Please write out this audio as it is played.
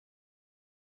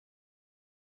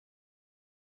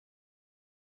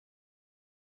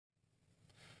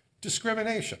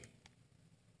Discrimination.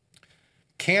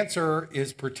 Cancer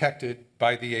is protected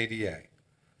by the ADA.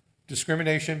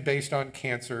 Discrimination based on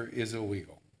cancer is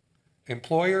illegal.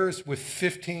 Employers with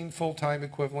 15 full-time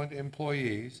equivalent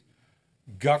employees,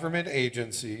 government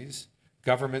agencies,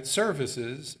 government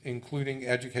services, including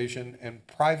education, and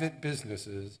private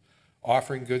businesses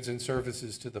offering goods and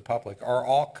services to the public are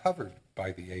all covered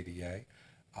by the ADA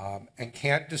and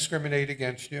can't discriminate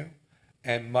against you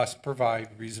and must provide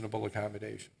reasonable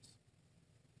accommodations.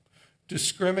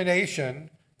 Discrimination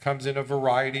comes in a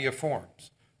variety of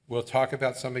forms. We'll talk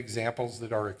about some examples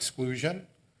that are exclusion,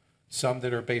 some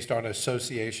that are based on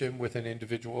association with an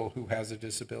individual who has a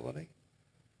disability,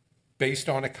 based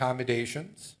on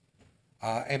accommodations,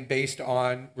 and based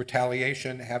on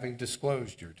retaliation having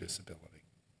disclosed your disability,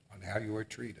 on how you are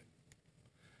treated.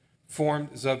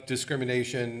 Forms of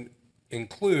discrimination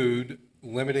include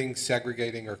limiting,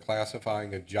 segregating, or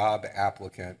classifying a job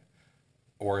applicant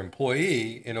or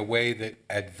employee in a way that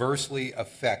adversely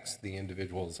affects the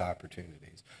individual's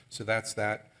opportunities. So that's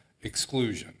that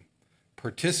exclusion.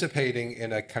 Participating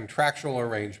in a contractual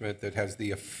arrangement that has the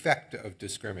effect of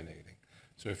discriminating.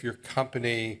 So if your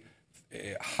company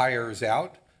hires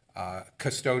out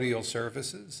custodial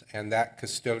services and that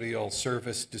custodial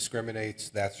service discriminates,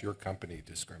 that's your company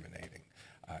discriminating.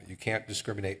 You can't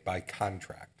discriminate by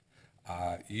contract.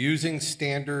 Using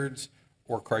standards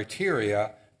or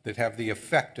criteria that have the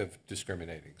effect of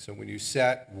discriminating. So when you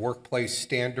set workplace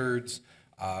standards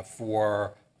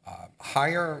for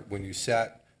hire, when you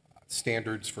set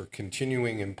standards for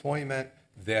continuing employment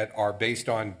that are based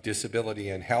on disability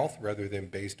and health rather than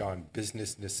based on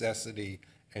business necessity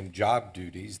and job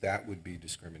duties, that would be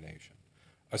discrimination.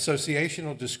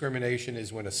 Associational discrimination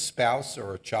is when a spouse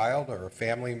or a child or a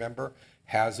family member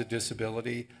has a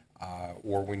disability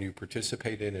or when you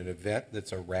participate in an event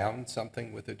that's around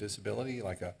something with a disability,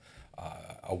 like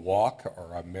a walk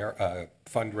or a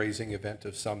fundraising event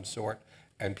of some sort,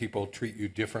 and people treat you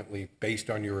differently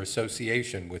based on your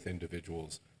association with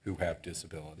individuals who have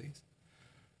disabilities.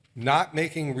 Not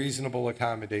making reasonable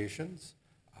accommodations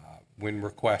when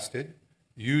requested,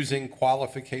 using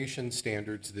qualification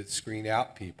standards that screen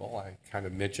out people. I kind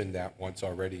of mentioned that once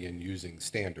already in using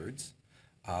standards.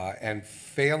 And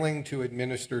failing to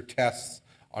administer tests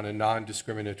on a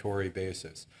non-discriminatory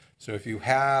basis. So if you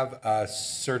have a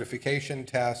certification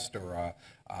test or a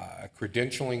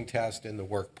credentialing test in the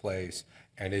workplace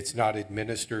and it's not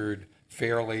administered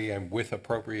fairly and with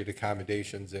appropriate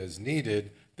accommodations as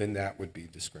needed, then that would be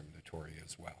discriminatory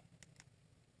as well.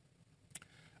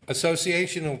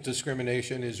 Associational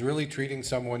discrimination is really treating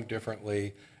someone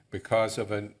differently because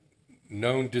of a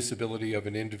known disability of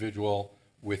an individual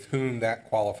with whom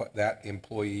that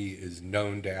employee is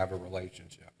known to have a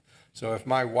relationship. So if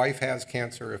my wife has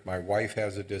cancer, if my wife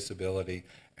has a disability,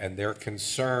 and they're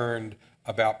concerned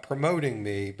about promoting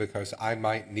me because I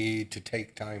might need to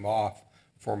take time off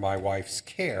for my wife's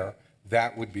care,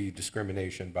 that would be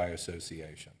discrimination by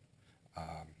association.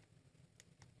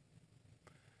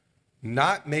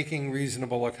 Not making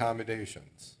reasonable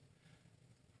accommodations.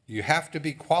 You have to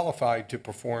be qualified to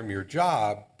perform your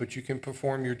job, but you can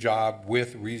perform your job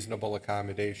with reasonable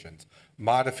accommodations.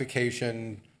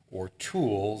 Modification or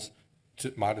tools,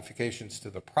 modifications to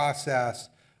the process,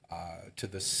 to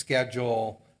the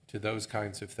schedule, to those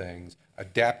kinds of things.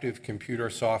 Adaptive computer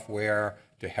software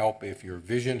to help if your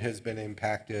vision has been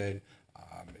impacted,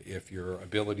 if your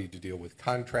ability to deal with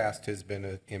contrast has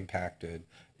been impacted,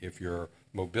 if your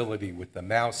mobility with the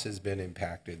mouse has been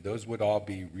impacted. Those would all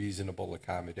be reasonable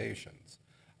accommodations.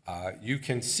 You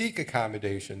can seek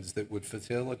accommodations that would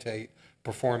facilitate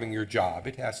performing your job.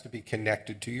 It has to be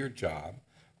connected to your job.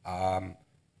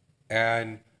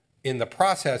 And in the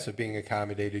process of being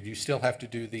accommodated, you still have to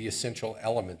do the essential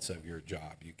elements of your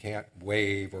job. You can't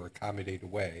waive or accommodate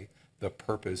away the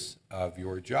purpose of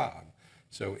your job.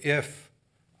 So if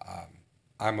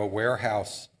I'm a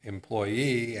warehouse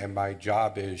employee and my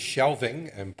job is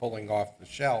shelving and pulling off the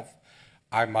shelf,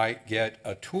 I might get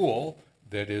a tool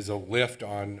that is a lift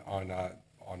on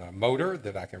a motor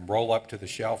that I can roll up to the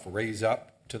shelf, raise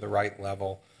up to the right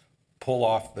level, pull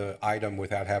off the item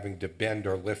without having to bend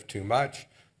or lift too much,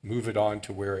 move it on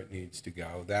to where it needs to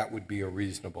go. That would be a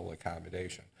reasonable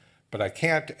accommodation. But I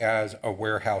can't, as a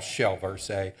warehouse shelver,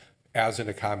 say, as an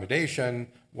accommodation,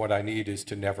 what I need is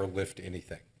to never lift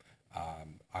anything.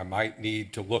 I might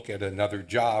need to look at another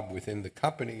job within the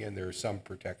company, and there are some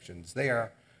protections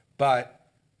there, but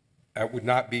it would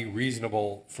not be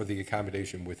reasonable for the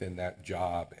accommodation within that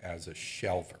job as a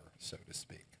shelver, so to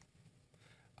speak.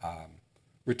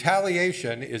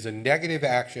 Retaliation is a negative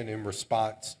action in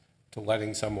response to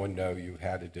letting someone know you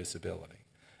had a disability.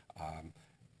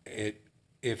 It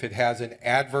If it has an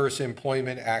adverse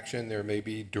employment action, there may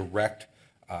be a direct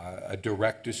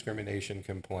discrimination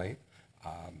complaint.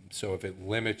 So if it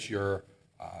limits your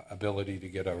ability to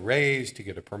get a raise, to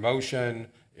get a promotion,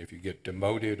 if you get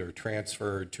demoted or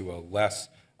transferred to a less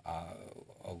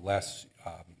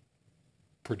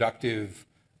productive,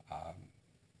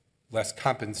 less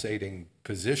compensating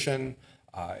position,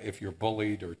 if you're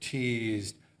bullied or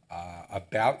teased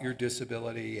about your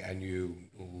disability and you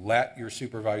let your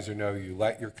supervisor know, you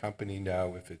let your company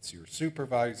know if it's your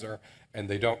supervisor and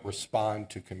they don't respond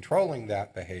to controlling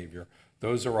that behavior,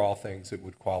 those are all things that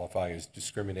would qualify as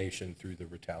discrimination through the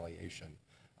retaliation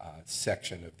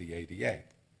section of the ADA.